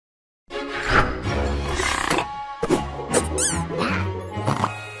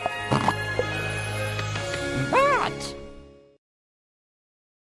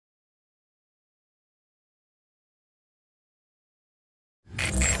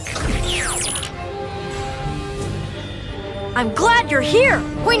I'm glad you're here!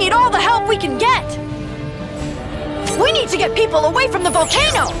 We need all the help we can get! We need to get people away from the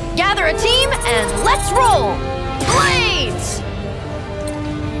volcano! Gather a team and let's roll! Blades!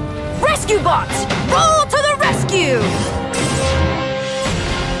 Rescue bots! Roll to the rescue!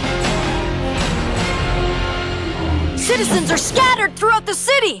 Citizens are scattered throughout the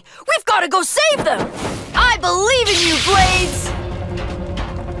city! We've got to go save them! I believe in you, Blades!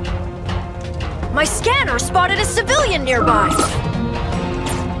 My scanner spotted a civilian nearby!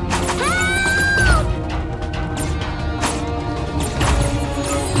 Help!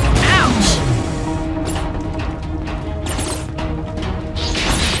 Ouch!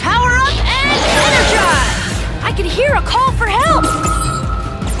 Power up and energize! I can hear a call for help!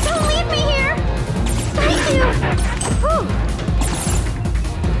 Don't leave me here! Thank you! Whew.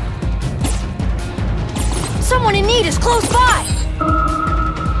 Someone in need is close by!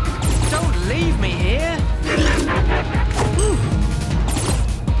 Don't leave me here!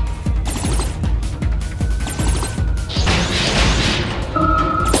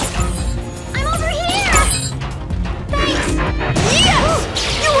 I'm over here! Thanks! Yes!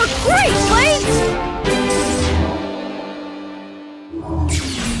 You were great, Blades!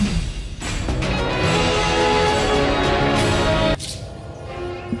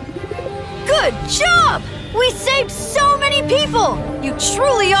 Good job! We saved so many people! You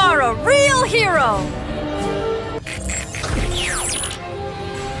truly are a real hero!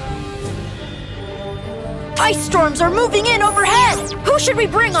 Ice storms are moving in overhead! Who should we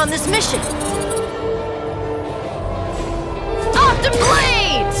bring on this mission? Optim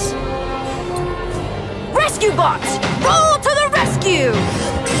Blades! Rescue bots! Roll to the rescue!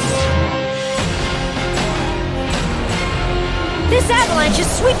 This avalanche is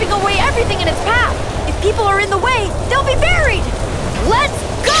sweeping away everything in its path! If people are in the way, they'll be buried! Let's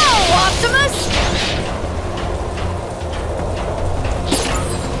go, Optimus!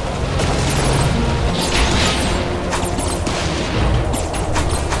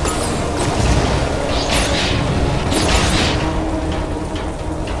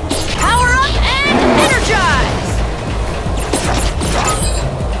 Power up and energize!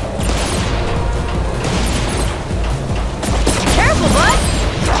 Careful, bud!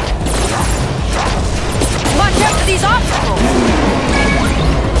 Watch out for these obstacles!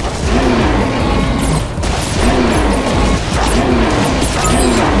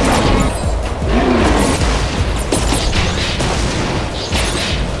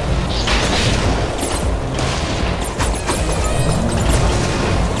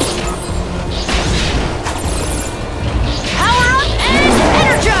 Power up and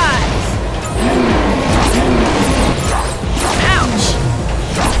energize! Ouch!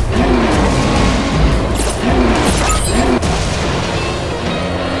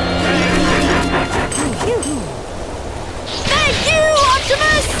 Thank you,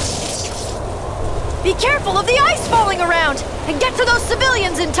 Optimus! Be careful of the ice falling around and get to those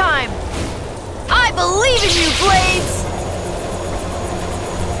civilians in time! I believe in you, Blades!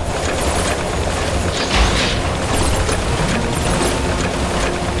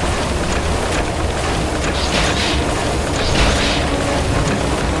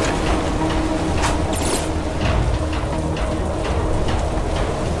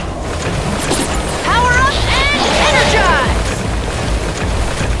 Power up and energize!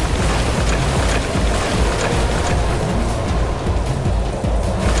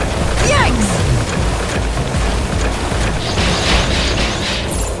 Yikes!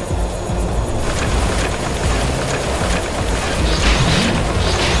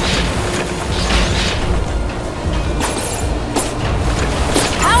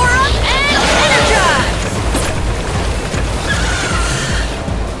 Power up and energize!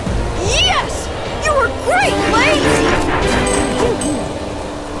 Yes! You were great, Blades!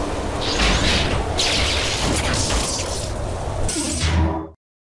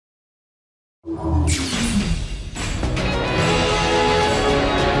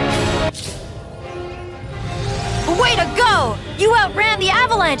 Way to go! You outran the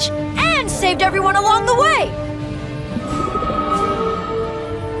avalanche and saved everyone along the way!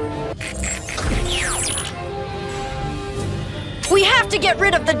 We have to get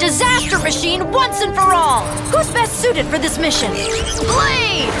rid of the disaster machine once and for all! Who's best suited for this mission?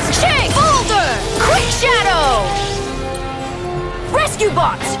 Blades! Chang! Boulder! Quick Shadow! Rescue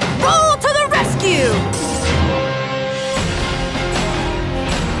bots! Roll to the rescue!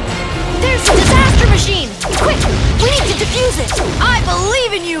 There's the disaster machine! Quick! We need to defuse it! I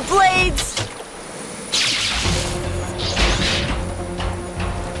believe in you, Blades!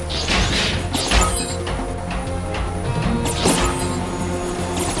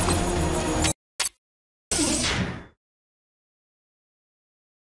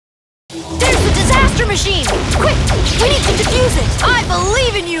 machine! Quick! We need to defuse it! I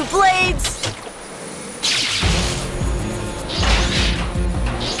believe in you, Blades!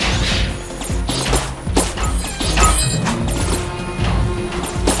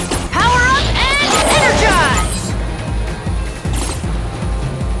 Power up and energize!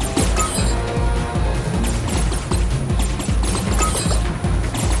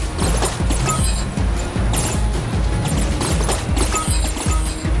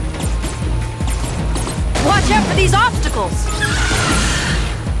 Watch out for these obstacles!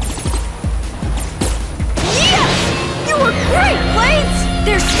 Yes! You were great, Blades!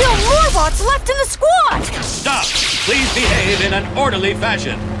 There's still Morbots left in the squad! Stop! Please behave in an orderly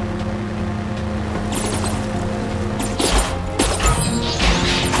fashion.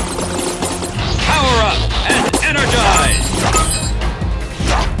 Power up and energize!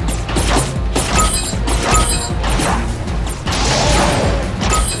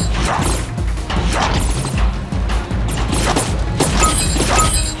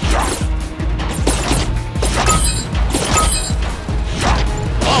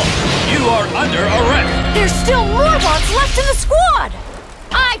 Under arrest! There's still Morbots left in the squad!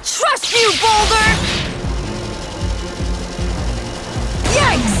 I trust you, Boulder!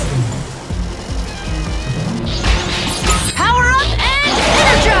 Yikes! Power up and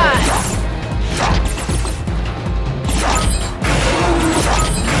energize!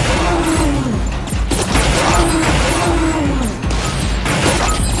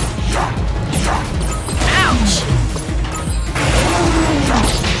 Ouch!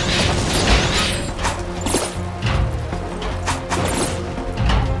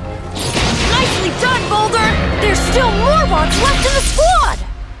 There's still Morbots left in the squad!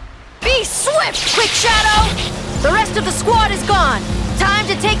 Be swift, Quick Shadow! The rest of the squad is gone. Time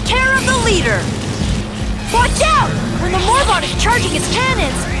to take care of the leader. Watch out! When the Morbot is charging its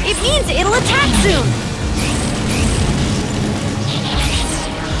cannons, it means it'll attack soon.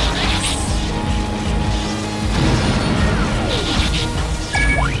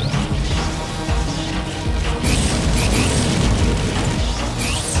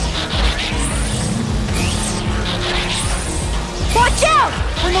 Watch out!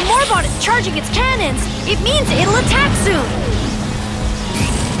 When the Morbot is charging its cannons, it means it'll attack soon!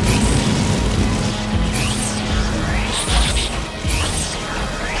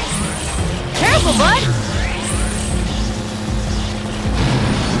 Careful, bud!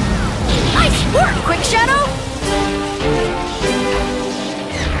 Nice work, Quick Shadow!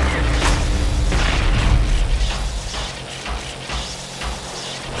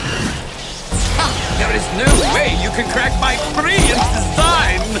 There is no way you can crack my brilliant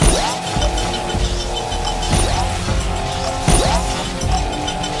design!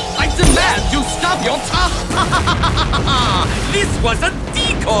 I demand you stop your This was a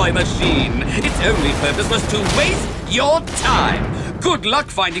decoy machine! Its only purpose was to waste your time! Good luck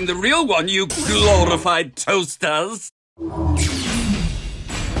finding the real one, you glorified toasters!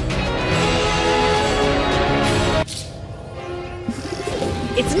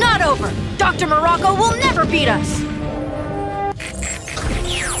 It's not over! Dr. Morocco will never beat us!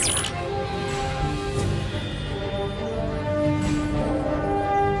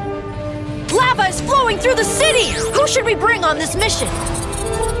 Lava is flowing through the city! Who should we bring on this mission?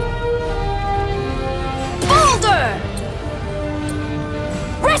 Boulder!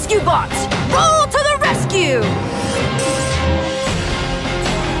 Rescue bots! Roll to the rescue!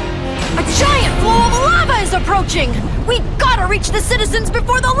 A giant flow of lava is approaching! We gotta reach the citizens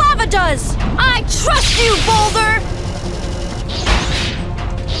before the lava does! I trust you, Boulder!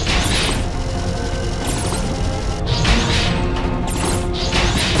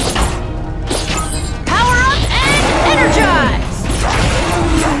 Power up and energize!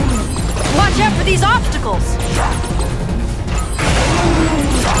 Watch out for these obstacles!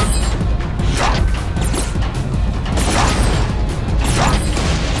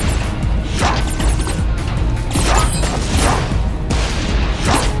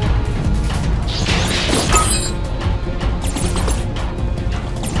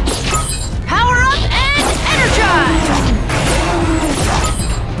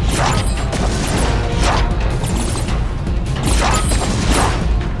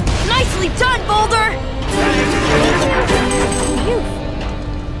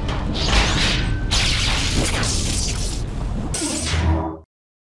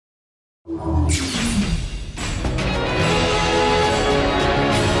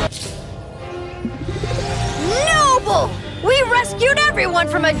 Noble! We rescued everyone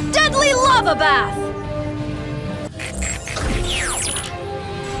from a deadly lava bath!